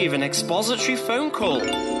receive an expository phone call.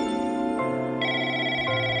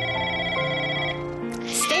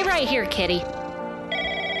 Stay right here, Kitty.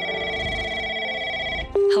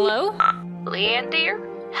 Hello? Leanne, dear?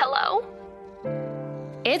 Hello?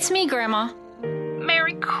 It's me, Grandma.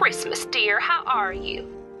 Merry Christmas, dear. How are you?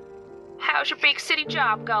 How's your big city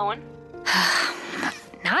job going?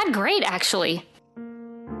 Not great, actually.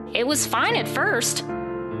 It was fine at first.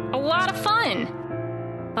 A lot of fun.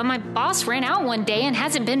 But my boss ran out one day and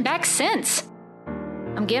hasn't been back since.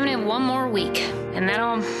 I'm giving it one more week, and then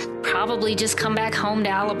I'll probably just come back home to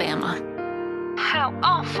Alabama. How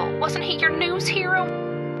awful. Wasn't he your news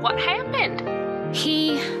hero? What happened?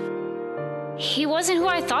 He wasn't who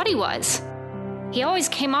I thought he was. He always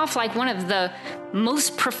came off like one of the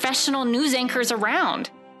most professional news anchors around.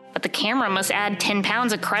 But the camera must add 10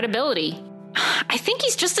 pounds of credibility. I think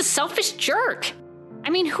he's just a selfish jerk. I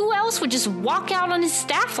mean, who else would just walk out on his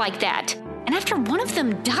staff like that? And after one of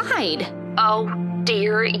them died. Oh,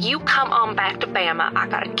 dear, you come on back to Bama. I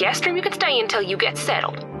got a guest room you can stay in until you get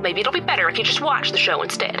settled. Maybe it'll be better if you just watch the show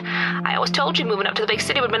instead. I always told you moving up to the big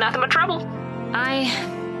city would be nothing but trouble.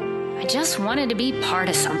 I just wanted to be part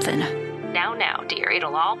of something. Now, dear,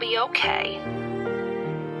 it'll all be okay.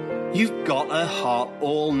 You've got her heart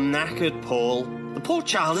all knackered, Paul. The poor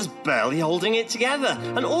child is barely holding it together,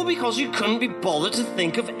 and all because you couldn't be bothered to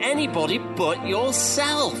think of anybody but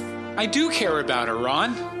yourself. I do care about her,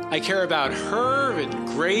 Ron. I care about her and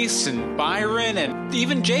Grace and Byron and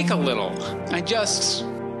even Jake a little.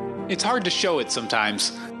 It's hard to show it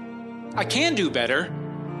sometimes. I can do better.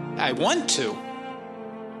 I want to.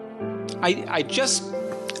 I just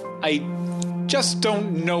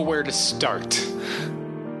don't know where to start.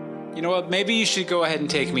 You know what? Maybe you should go ahead and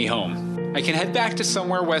take me home. I can head back to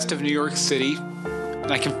somewhere west of New York City,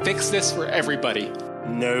 and I can fix this for everybody.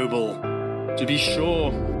 Noble, to be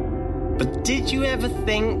sure. But did you ever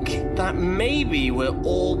think that maybe we're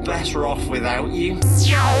all better off without you?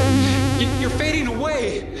 You're fading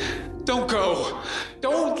away. Don't go.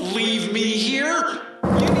 Don't leave me here.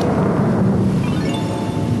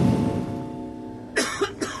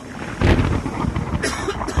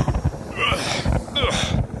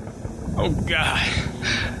 Oh, God.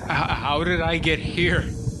 How did I get here?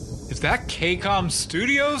 Is that KCOM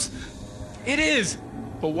Studios? It is.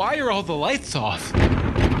 But why are all the lights off?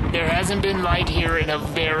 There hasn't been light here in a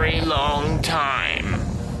very long time.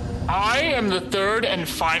 I am the third and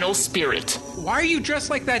final spirit. Why are you dressed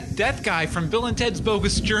like that death guy from Bill and Ted's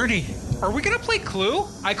Bogus Journey? Are we gonna play Clue?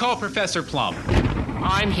 I call Professor Plum.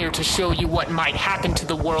 I'm here to show you what might happen to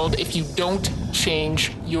the world if you don't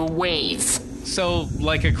change your ways. So,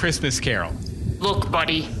 like a Christmas Carol. Look,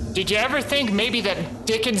 buddy, did you ever think maybe that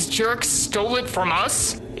Dickens jerk stole it from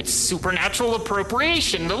us? It's supernatural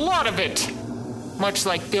appropriation, the lot of it. Much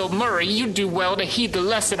like Bill Murray, you do well to heed the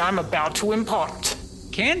lesson I'm about to impart.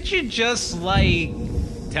 Can't you just,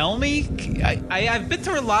 tell me? I've been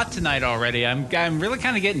through a lot tonight already. I'm really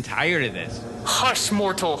kind of getting tired of this. Hush,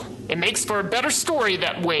 mortal. It makes for a better story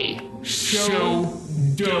that way. Show,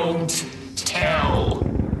 don't tell.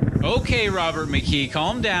 Okay, Robert McKee,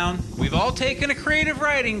 calm down. We've all taken a creative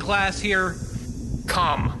writing class here.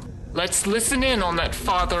 Come, let's listen in on that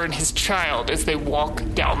father and his child as they walk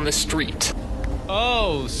down the street.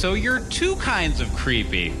 Oh, so you're two kinds of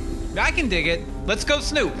creepy. I can dig it. Let's go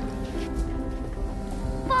snoop.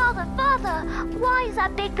 Father, why is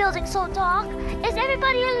that big building so dark? Is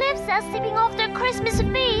everybody who lives there sleeping off their Christmas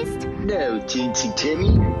feast? No, Teensy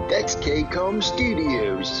Timmy, that's KCOM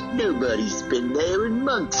Studios. Nobody's been there in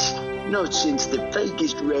months. Not since the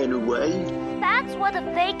Fakist ran away. That's where the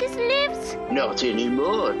Fakist lives? Not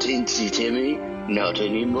anymore, Teensy Timmy. Not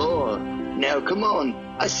anymore. Now come on,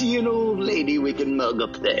 I see an old lady we can mug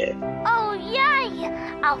up there. Oh, yay!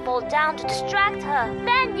 I'll fall down to distract her.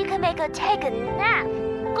 Then you can make her take a nap.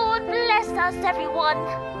 God bless us, everyone.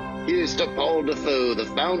 Here's to Paul Defoe, the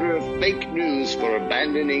founder of fake news, for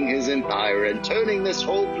abandoning his empire and turning this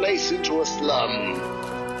whole place into a slum.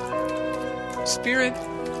 Spirit,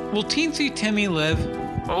 will Teensy Timmy live?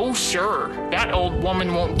 Oh, sure. That old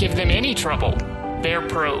woman won't give them any trouble. They're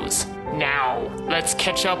pros. Now, let's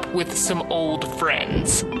catch up with some old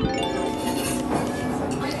friends.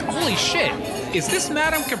 Holy shit! Is this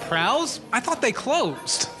Madame Capral's? I thought they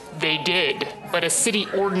closed. They did, but a city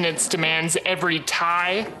ordinance demands every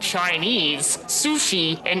Thai, Chinese,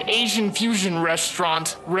 sushi, and Asian fusion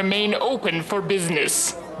restaurant remain open for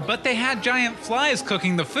business. But they had giant flies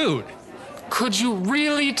cooking the food. Could you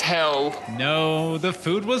really tell? No, the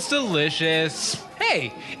food was delicious.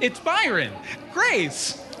 Hey, it's Byron,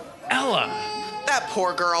 Grace, Ella. That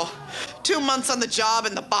poor girl. 2 months on the job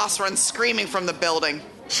and the boss runs screaming from the building.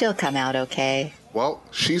 She'll come out okay. Well,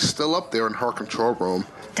 she's still up there in her control room.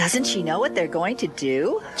 Doesn't she know what they're going to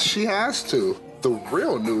do? She has to. The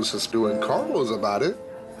real news is doing Carlos about it.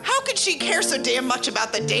 How could she care so damn much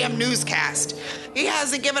about the damn newscast? He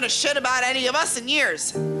hasn't given a shit about any of us in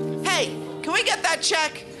years. Hey, can we get that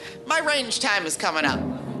check? My range time is coming up.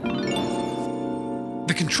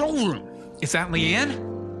 The control room. Is that Leanne?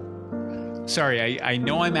 Sorry, I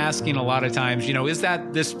know I'm asking a lot of times, is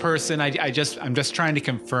that this person? I'm just trying to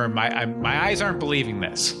confirm. My eyes aren't believing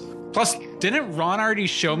this. Plus, didn't Ron already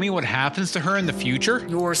show me what happens to her in the future?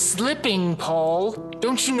 You're slipping, Paul.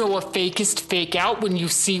 Don't you know a fakist fake out when you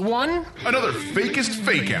see one? Another fakist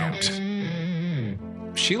fake out.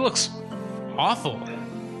 She looks awful.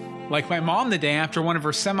 Like my mom the day after one of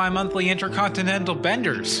her semi-monthly intercontinental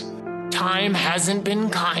benders. Time hasn't been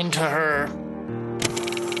kind to her.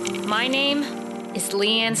 My name is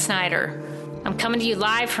Leanne Snyder. I'm coming to you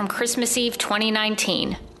live from Christmas Eve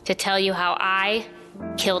 2019 to tell you how I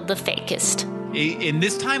killed the Fakist. In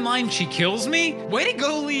this timeline, she kills me? Way to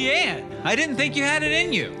go, Leanne! I didn't think you had it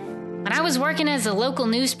in you. When I was working as a local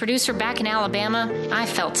news producer back in Alabama, I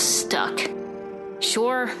felt stuck.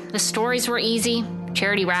 Sure, the stories were easy,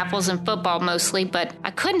 charity raffles and football mostly, but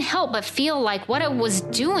I couldn't help but feel like what I was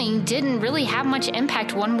doing didn't really have much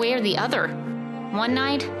impact one way or the other. One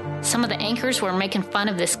night, some of the anchors were making fun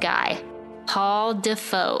of this guy, Paul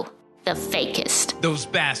Defoe, the Fakist. Those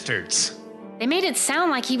bastards. They made it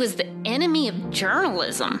sound like he was the enemy of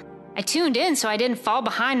journalism. I tuned in so I didn't fall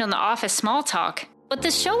behind on the office small talk, but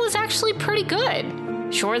the show was actually pretty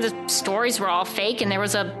good. Sure, the stories were all fake and there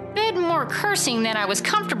was a bit more cursing than I was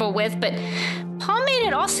comfortable with, but Paul made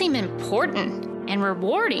it all seem important and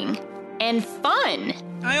rewarding and fun.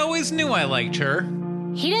 I always knew I liked her.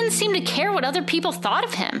 He didn't seem to care what other people thought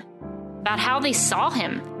of him, about how they saw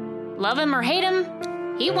him. Love him or hate him,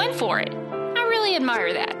 he went for it. I really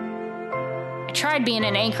admire that. I tried being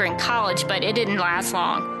an anchor in college, but it didn't last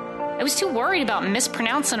long. I was too worried about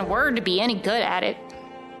mispronouncing a word to be any good at it.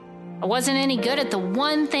 I wasn't any good at the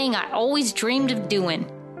one thing I always dreamed of doing.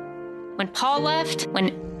 When Paul left,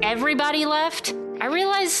 when everybody left, I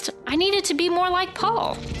realized I needed to be more like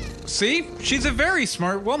Paul. See? She's a very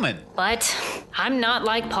smart woman. But I'm not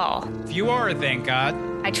like Paul. You are, thank God.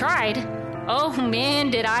 I tried. Oh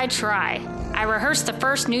man, did I try. I rehearsed the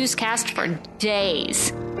first newscast for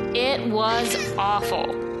days. It was awful.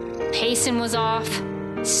 Pacing was off.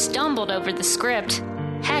 stumbled over the script.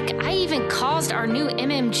 Heck, I even caused our new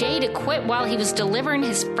MMJ to quit while he was delivering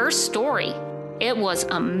his first story. It was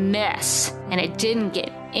a mess, and it didn't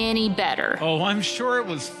get any better. Oh, I'm sure it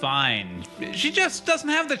was fine. She just doesn't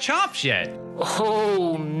have the chops yet.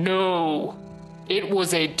 Oh, no. It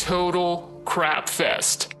was a total crap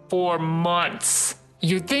fest for months.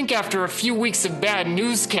 You'd think after a few weeks of bad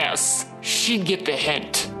newscasts, she'd get the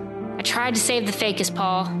hint. I tried to save the Fakist,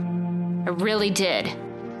 Paul. I really did.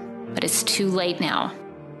 But it's too late now.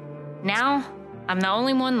 Now, I'm the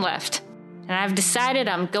only one left. And I've decided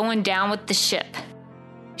I'm going down with the ship.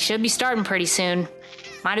 Should be starting pretty soon.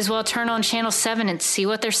 Might as well turn on Channel 7 and see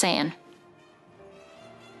what they're saying.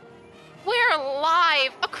 We're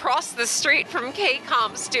live across the street from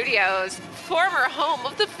KCOM Studios, former home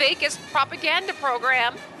of the Fakist propaganda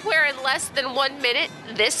program, where in less than 1 minute,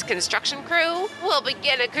 this construction crew will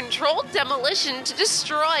begin a controlled demolition to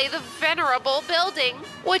destroy the venerable building,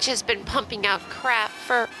 which has been pumping out crap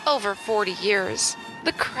for over 40 years.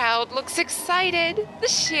 The crowd looks excited. The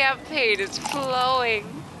champagne is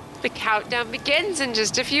flowing. The countdown begins in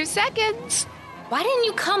just a few seconds. Why didn't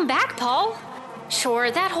you come back, Paul? Sure,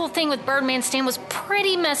 that whole thing with Birdman Stan was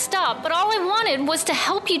pretty messed up, but all I wanted was to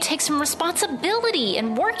help you take some responsibility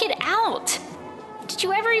and work it out. Did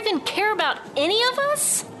you ever even care about any of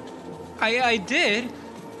us? I did.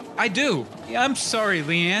 I do. I'm sorry,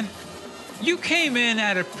 Leanne. You came in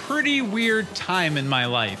at a pretty weird time in my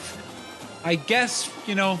life. I guess,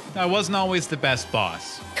 I wasn't always the best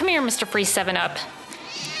boss. Come here, Mr. Free 7-Up.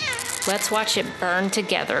 Let's watch it burn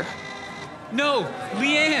together. No,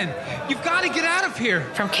 Leanne, you've got to get out of here.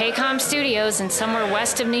 From KCOM Studios and somewhere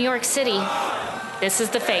west of New York City, this is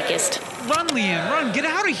the Fakist. Run, Leanne, run, get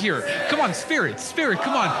out of here. Come on, Spirit,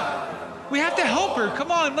 come on. We have to help her.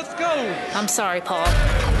 Come on, let's go. I'm sorry, Paul.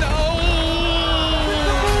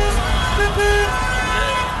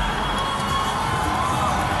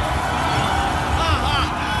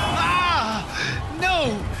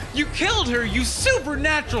 No, you killed her, you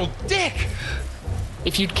supernatural dick.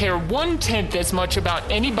 If you'd care 1/10 as much about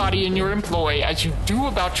anybody in your employ as you do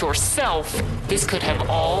about yourself, this could have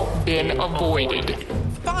all been avoided.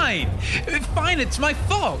 Fine, it's my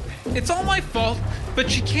fault. It's all my fault, but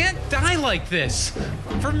she can't die like this.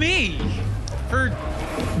 For me. For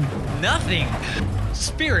nothing.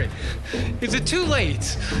 Spirit, is it too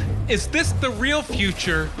late? Is this the real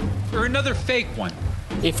future or another fake one?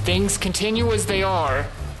 If things continue as they are,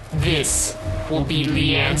 this will be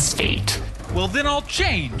Leanne's fate. Well, then I'll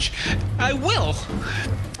change. I will.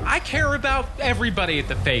 I care about everybody at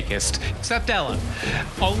the Fakist, except Ella.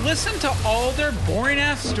 I'll listen to all their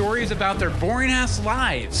boring-ass stories about their boring-ass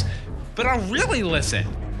lives. But I'll really listen.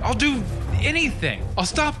 I'll do anything. I'll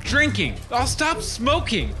stop drinking. I'll stop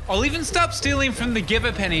smoking. I'll even stop stealing from the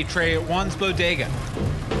Give-A-Penny tray at Juan's Bodega.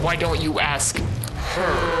 Why don't you ask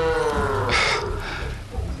her?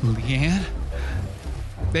 Leanne?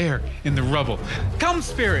 There, in the rubble. Come,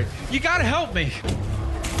 Spirit, you gotta help me.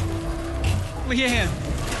 Leanne.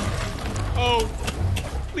 Oh,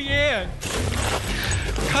 Leanne.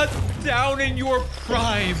 Cut down in your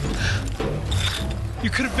prime. You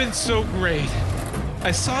could have been so great.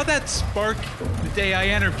 I saw that spark the day I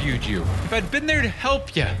interviewed you. If I'd been there to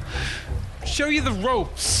help you, show you the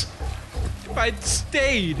ropes, if I'd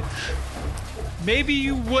stayed, maybe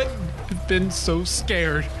you wouldn't have been so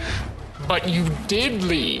scared. But you did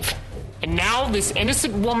leave. And now this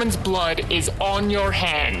innocent woman's blood is on your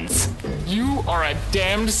hands. You are a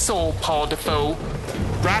damned soul, Paul Defoe,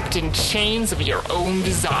 wrapped in chains of your own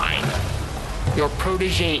design. Your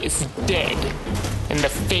protege is dead, and the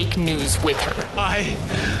fake news with her.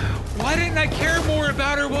 Why didn't I care more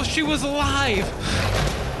about her while she was alive?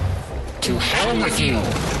 To hell with you.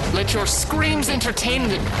 Let your screams entertain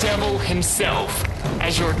the devil himself,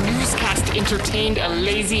 as your newscast entertained a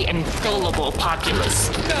lazy and gullible populace.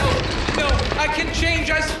 No, I can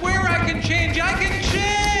change. I swear I can change. I can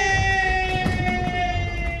change!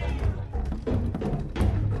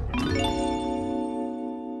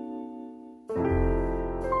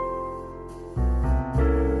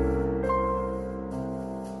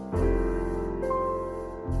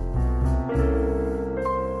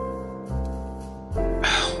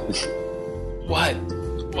 What?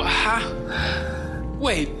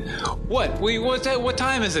 Wait, what? What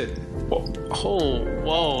time is it? Oh,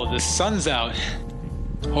 whoa, the sun's out.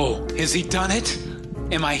 Oh, has he done it?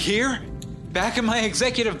 Am I here? Back in my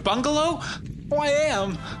executive bungalow? Oh, I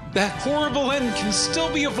am. That horrible end can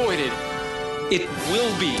still be avoided. It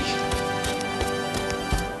will be.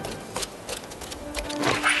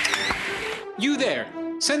 You there,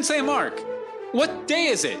 Sensei Mark. What day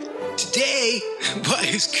is it? Today? Why,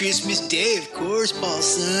 it's Christmas Day, of course, Paul,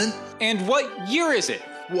 son. And what year is it?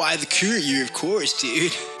 Why, the current year, of course,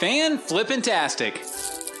 dude. Fan-flippantastic.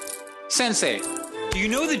 Sensei, do you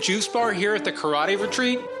know the juice bar here at the karate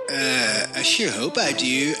retreat? I sure hope I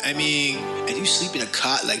do. I mean, I do sleep in a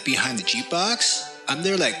cot, like, behind the jukebox. I'm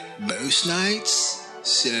there, like, most nights.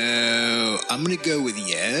 So, I'm gonna go with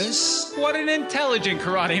yes. What an intelligent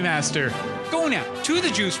karate master. Go now, to the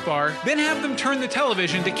juice bar, then have them turn the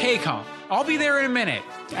television to KCOM. I'll be there in a minute,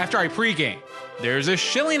 after I pregame. There's a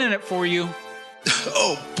shilling in it for you.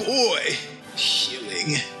 Oh, boy.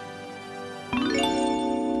 Shilling.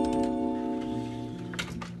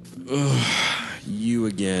 Ugh, you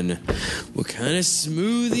again. What kind of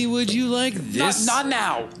smoothie would you like this? Not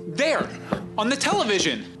now. There, on the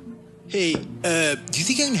television. Hey, do you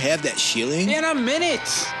think I can have that shilling? In a minute.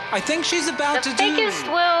 I think she's about to do... The Fakist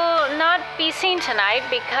will not be seen tonight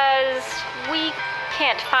because we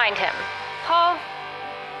can't find him. Paul,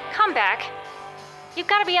 come back. You've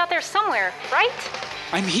got to be out there somewhere, right?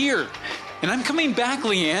 I'm here, and I'm coming back,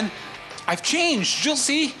 Leanne. I've changed, you'll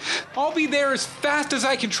see. I'll be there as fast as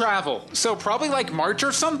I can travel. So probably like March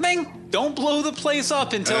or something? Don't blow the place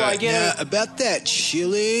up until I get... Yeah, about that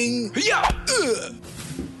shilling... Yeah!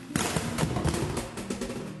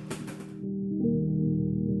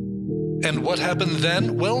 And what happened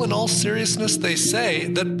then? Well, in all seriousness, they say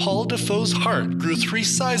that Paul Defoe's heart grew 3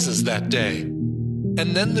 sizes that day.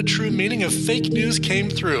 And then the true meaning of fake news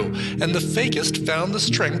came through, and the Fakist found the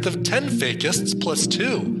strength of 10 Fakists plus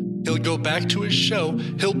 2. He'll go back to his show,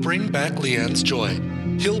 he'll bring back Leanne's joy.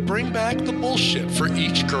 He'll bring back the bullshit for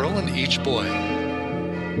each girl and each boy.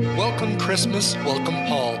 Welcome Christmas, welcome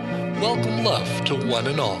Paul, welcome love to one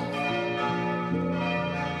and all.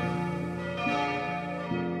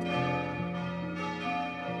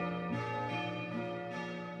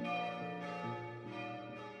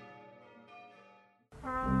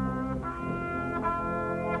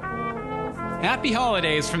 Happy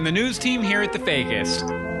holidays from the news team here at the Fakist.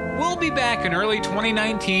 We'll be back in early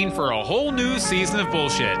 2019 for a whole new season of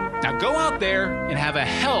bullshit. Now go out there and have a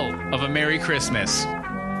hell of a Merry Christmas.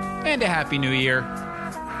 And a Happy New Year.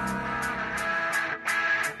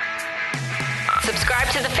 Subscribe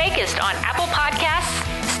to The Fakist on Apple Podcasts,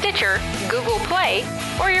 Stitcher, Google Play,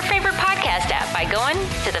 or your favorite podcast app by going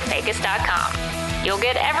to thefakist.com. You'll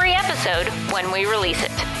get every episode when we release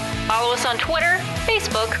it. Follow us on Twitter,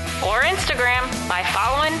 Facebook, or Instagram by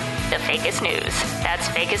following The Fakist News. That's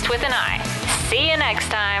Fakist with an I. See you next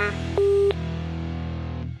time.